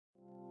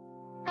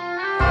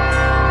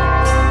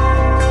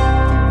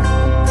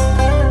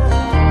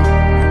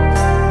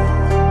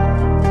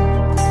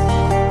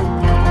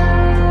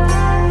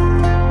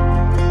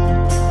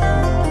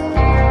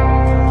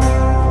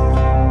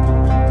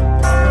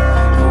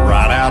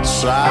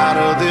Outside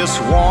of this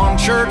one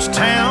church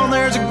town,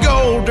 there's a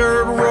gold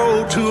dirt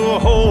road to a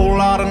whole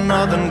lot of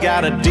nothing.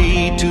 Got a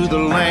deed to the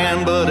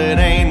land, but it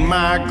ain't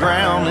my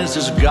ground. This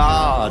is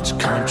God's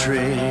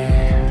country.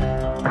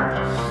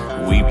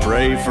 We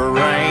pray for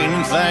rain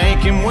and thank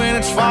Him when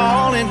it's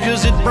falling,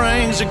 'cause it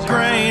brings a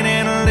grain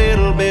and a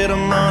little bit of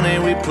money.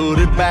 We put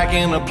it back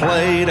in the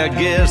plate, I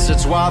guess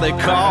that's why they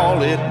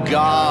call it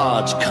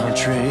God's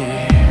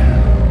country.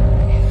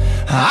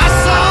 I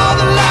saw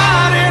the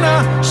light in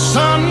a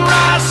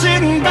sunrise,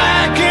 sitting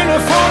back in a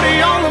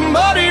 40 on the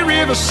muddy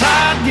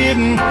riverside,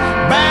 getting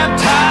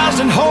baptized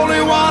in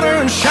holy water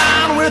and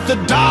shine with the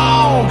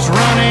dogs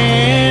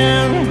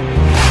running.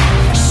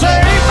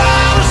 Saved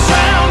by the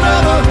sound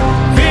of a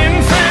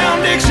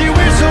been-found Dixie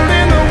whistle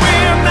in the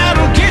wind,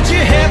 that'll get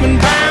you heaven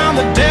bound.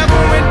 The devil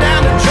went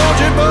down to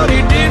Georgia, but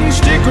he didn't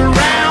stick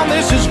around.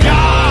 This is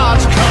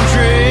God's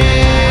country.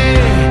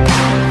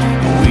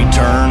 We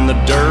turn the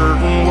dirt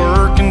and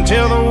work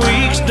until the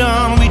week's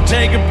done. We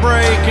take a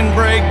break and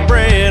break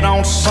bread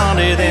on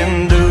Sunday,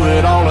 then do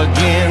it all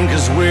again,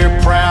 'cause we're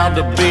proud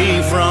to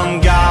be from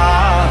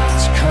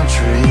God's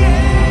country.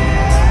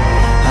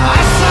 I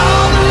saw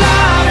the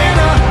light in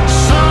a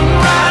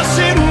sunrise,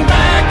 sitting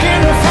back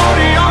in a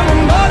 40 on the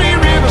muddy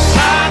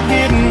riverside,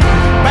 getting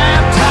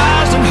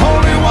baptized in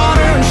holy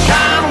water and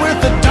shine with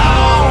the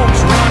dogs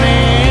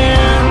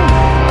running.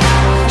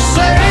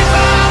 Saved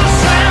by the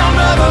sound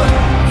of a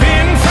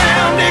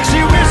been-found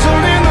Dixie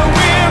whistle in the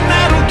wind,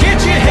 that'll get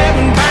you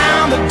heaven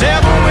bound. The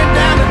devil went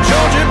down to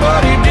Georgia,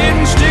 but he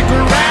didn't stick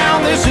around.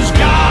 This is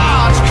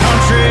God's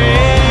country.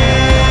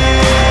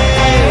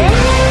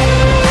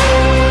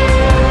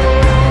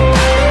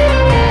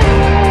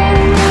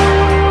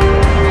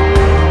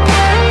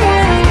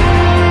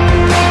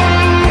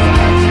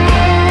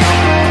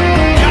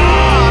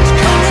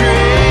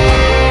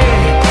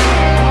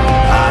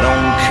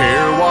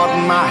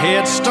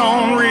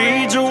 Headstone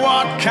reads or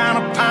what kind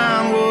of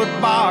pine wood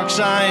box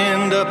I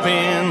end up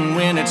in.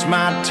 When it's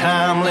my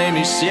time, lay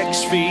me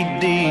 6 feet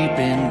deep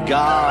in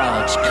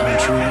God's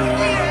country.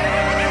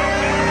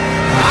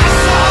 I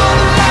saw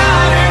the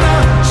light in a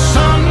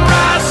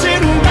sunrise,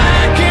 sitting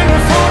back in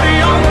a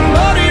 40 on the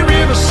muddy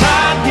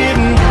riverside,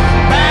 getting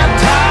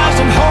baptized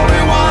in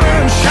holy water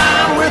and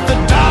shine with the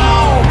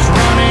dogs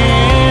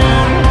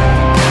running.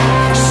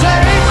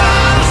 Saved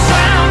by the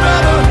sound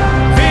of a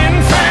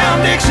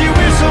been-found Dixie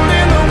whistle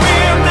in the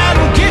wind,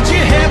 that'll get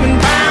you heaven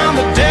bound.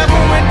 The devil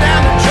went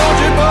down to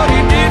Georgia, but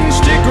he didn't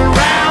stick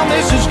around.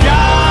 This is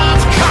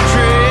God's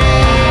country.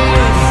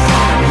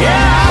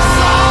 Yeah, I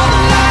saw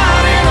the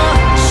light in a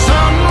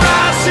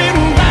sunrise,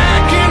 sitting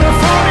back in a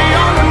 40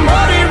 on the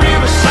muddy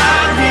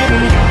riverside,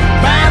 getting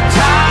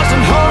baptized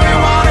in holy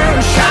water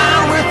and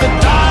shine with the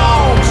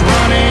dogs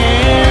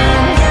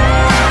running.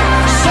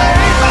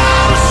 Saved by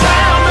the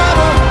sound of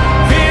a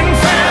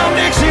been-found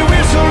Dixie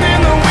whistle in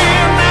the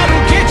wind,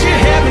 that'll get you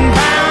heaven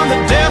bound.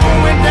 The devil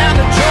went down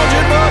to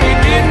Georgia, but he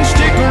didn't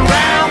stick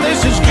around.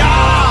 This is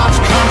God's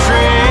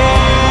country.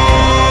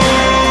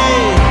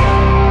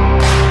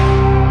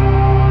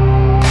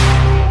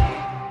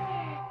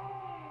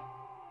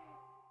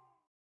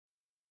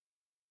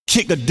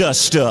 Kick the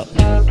dust up.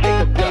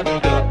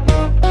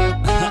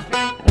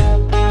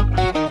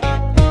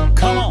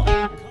 Come on.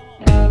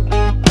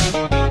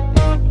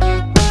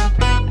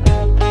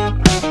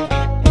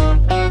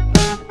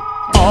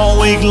 All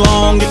week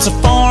long it's a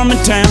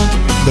farming town.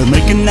 They're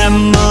making that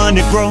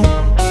money grow.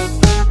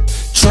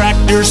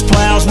 Tractors,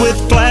 plows with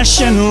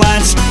flashing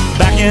lights,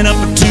 backing up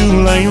a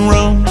 2-lane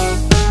road.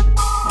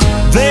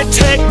 They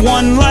take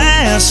one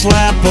last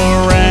lap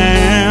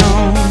around.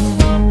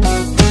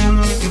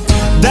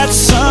 That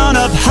sun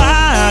up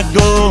high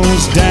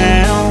goes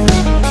down,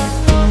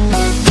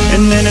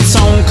 and then it's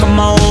on, come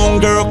on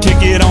girl,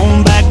 kick it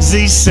on back.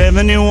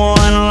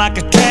 Z71 like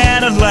a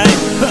Cadillac.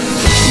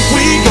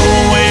 We go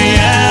way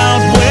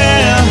out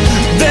where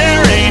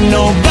there ain't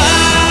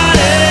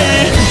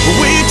nobody.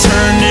 We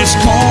turn this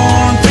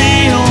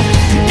cornfield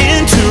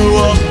into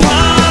a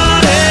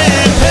party.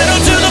 Pedal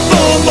to the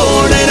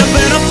floorboard, ain't up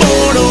in a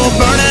photo,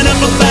 burning up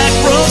a back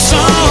row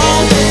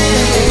song.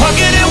 Park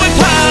it and we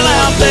pile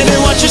out, baby,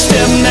 watch your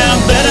step now,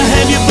 better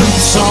have your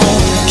boots on.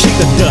 Kick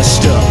the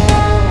dust up,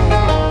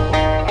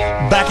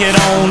 back it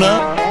on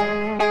up,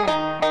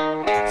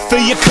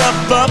 fill your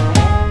cup up,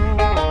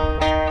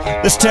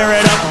 let's tear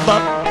it up,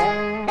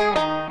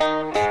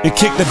 and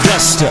kick the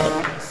dust up.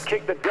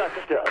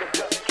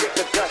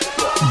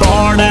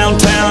 Bar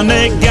downtown,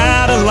 they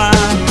got a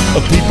line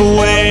of people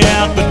way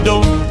out the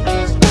door.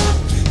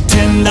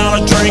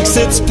 $10 drinks,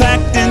 it's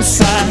packed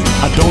inside,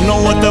 I don't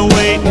know what they're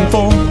waiting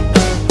for.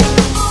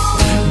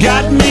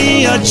 Got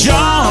me a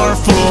jar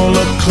full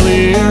of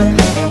clear,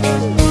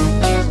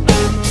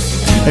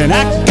 and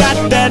I got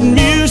that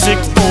music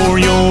for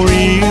your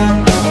ear.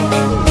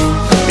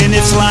 And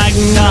it's like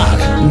knock,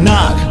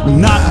 knock,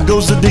 knock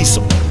goes the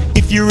diesel.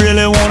 If you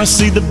really wanna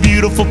see the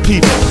beautiful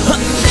people,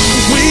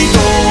 we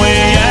go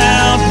way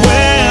out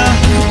where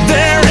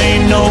there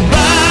ain't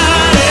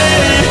nobody.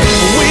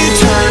 We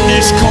turn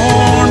this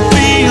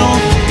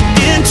cornfield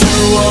into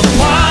a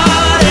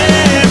party.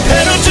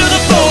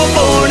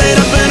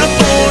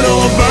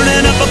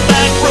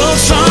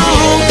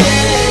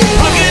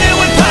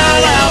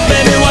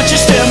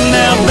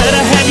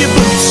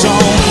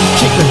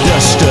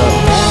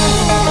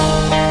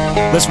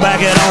 let's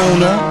back it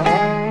on up.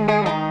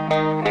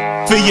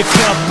 Fill your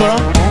cup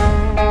up,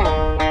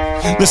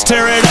 let's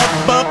tear it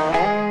up,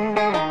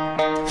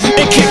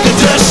 and kick the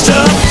dust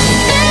up.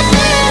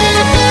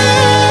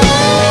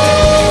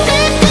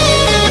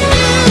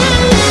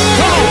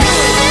 Come on.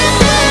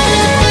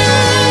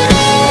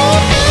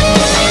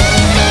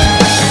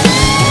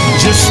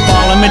 Just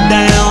follow me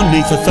down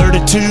neath the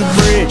 32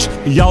 bridge,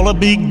 y'all'll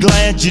be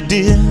glad you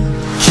did.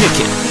 Kick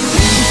it.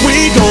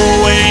 We go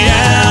way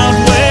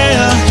out where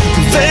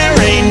there